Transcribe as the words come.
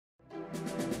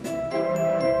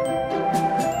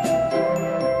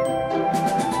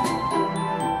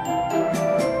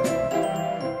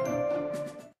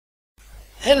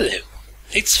Hello,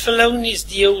 it's Fellonius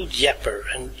the old yapper,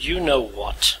 and you know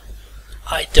what?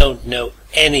 I don't know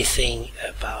anything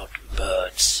about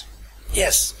birds.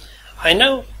 Yes, I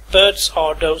know birds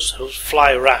are those who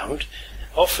fly around,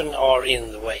 often are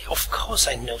in the way. Of course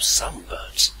I know some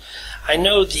birds. I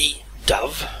know the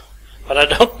dove, but I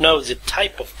don't know the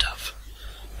type of dove.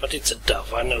 But it's a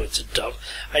dove, I know it's a dove.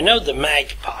 I know the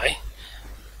magpie,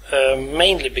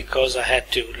 mainly because I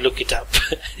had to look it up,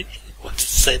 what it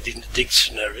said in the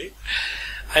dictionary.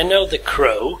 I know the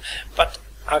crow, but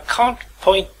I can't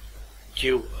point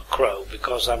you a crow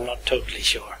because I'm not totally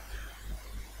sure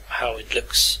how it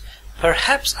looks.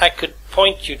 Perhaps I could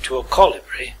point you to a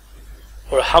colibri,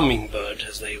 or a hummingbird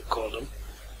as they call them,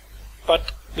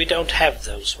 but we don't have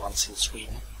those ones in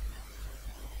Sweden.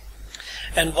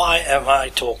 And why am I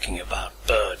talking about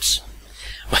birds?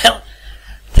 Well,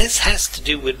 this has to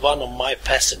do with one of my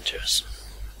passengers.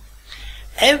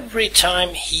 Every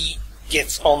time he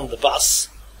gets on the bus,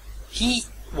 he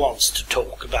wants to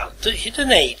talk about the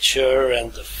nature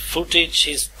and the footage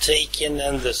he's taken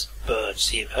and the birds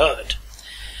he's heard.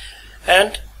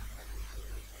 And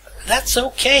that's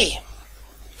okay.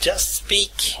 Just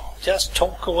speak, just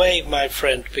talk away, my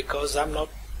friend, because I'm not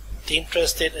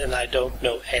interested and I don't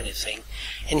know anything.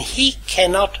 And he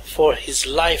cannot for his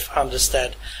life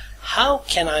understand, how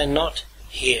can I not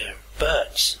hear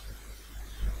birds?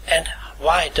 And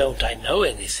why don't I know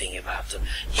anything about them?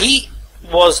 He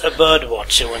was a bird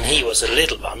watcher when he was a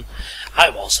little one. I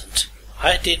wasn't.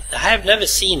 I have never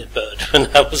seen a bird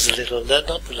when I was little, not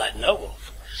that I know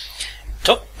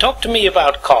of. Talk to me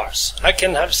about cars. I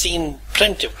can have seen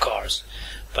plenty of cars.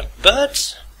 But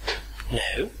birds?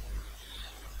 No.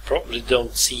 Probably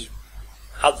don't see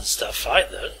other stuff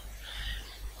either.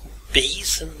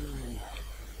 Bees and,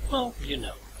 well, you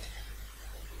know.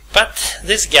 But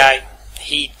this guy,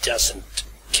 he doesn't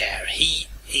care. He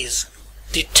is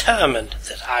determined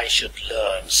that I should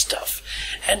learn stuff.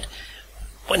 And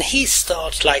when he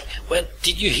starts like, well,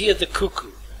 did you hear the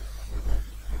cuckoo?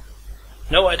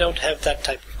 No, I don't have that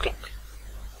type of clock.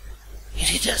 And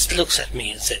he just looks at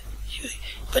me and said,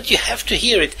 but you have to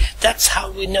hear it. That's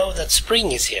how we know that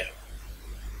spring is here.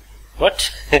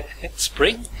 What?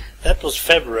 Spring? That was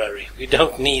February. We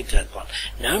don't need that one.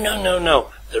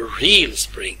 No. The real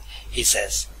spring, he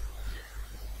says.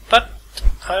 But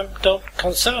I don't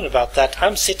concern about that.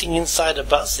 I'm sitting inside a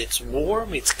bus. It's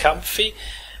warm, it's comfy,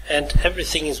 and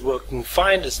everything is working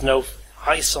fine. There's no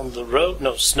ice on the road,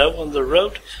 no snow on the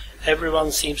road.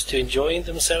 Everyone seems to enjoy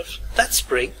themselves. That's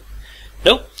spring.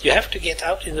 No, you have to get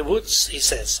out in the woods, he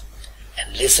says,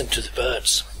 and listen to the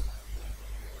birds.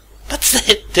 But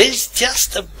there's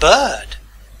just a bird.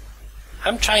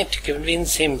 I'm trying to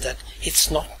convince him that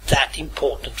it's not that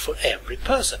important for every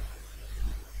person.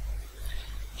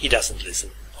 He doesn't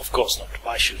listen. Of course not.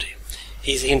 Why should he?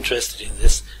 He's interested in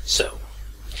this, so.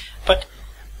 But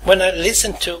when I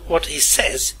listen to what he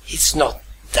says, he's not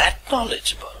that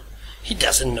knowledgeable. He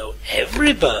doesn't know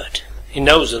every bird. He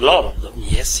knows a lot of them,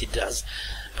 yes he does,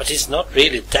 but it's not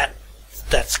really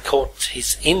that's caught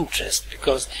his interest,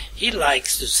 because he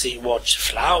likes to watch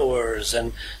flowers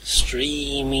and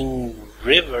streaming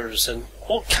rivers and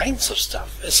all kinds of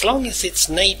stuff. As long as it's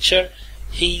nature,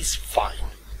 he's fine.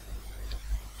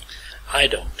 I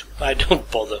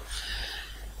don't bother.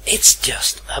 It's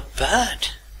just a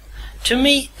bird. To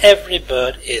me, every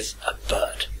bird is a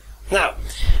bird. Now,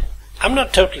 I'm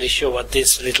not totally sure what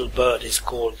this little bird is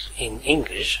called in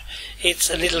English. It's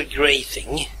a little grey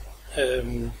thing.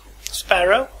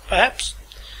 Sparrow, perhaps?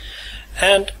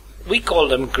 And we call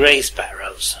them grey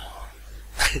sparrows,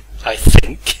 I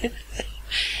think.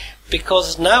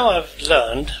 Because now I've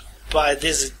learned by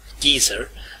this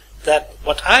geezer that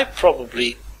what I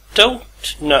probably don't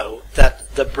know,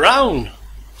 that the brown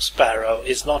sparrow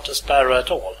is not a sparrow at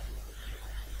all.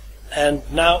 And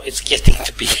now it's getting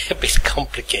to be a bit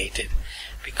complicated,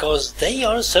 because they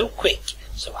are so quick,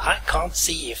 so I can't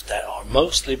see if they are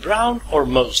mostly brown or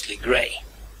mostly grey.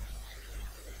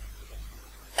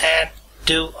 And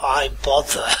do I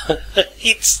bother?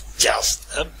 It's just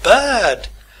a bird.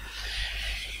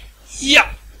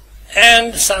 Yeah.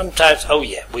 And sometimes, oh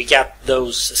yeah, we got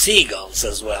those seagulls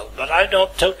as well, but I'm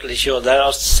not totally sure. There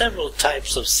are several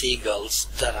types of seagulls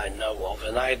that I know of,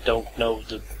 and I don't know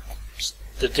the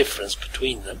difference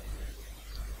between them.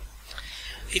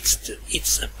 It's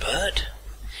a bird.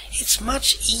 It's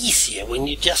much easier when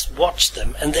you just watch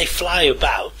them and they fly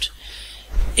about.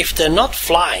 If they're not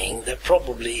flying, there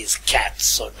probably is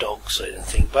cats or dogs or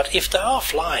anything, but if they are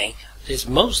flying, it is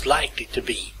most likely to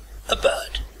be a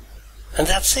bird. And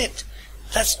that's it.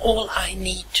 That's all I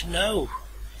need to know.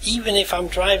 Even if I'm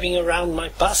driving around my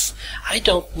bus, I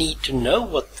don't need to know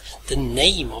what the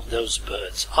name of those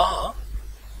birds are.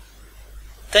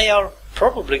 They are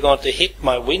probably going to hit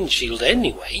my windshield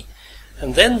anyway,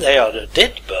 and then they are a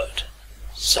dead bird.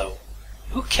 So,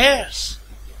 who cares?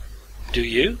 Do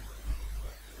you?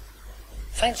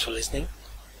 Thanks for listening.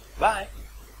 Bye.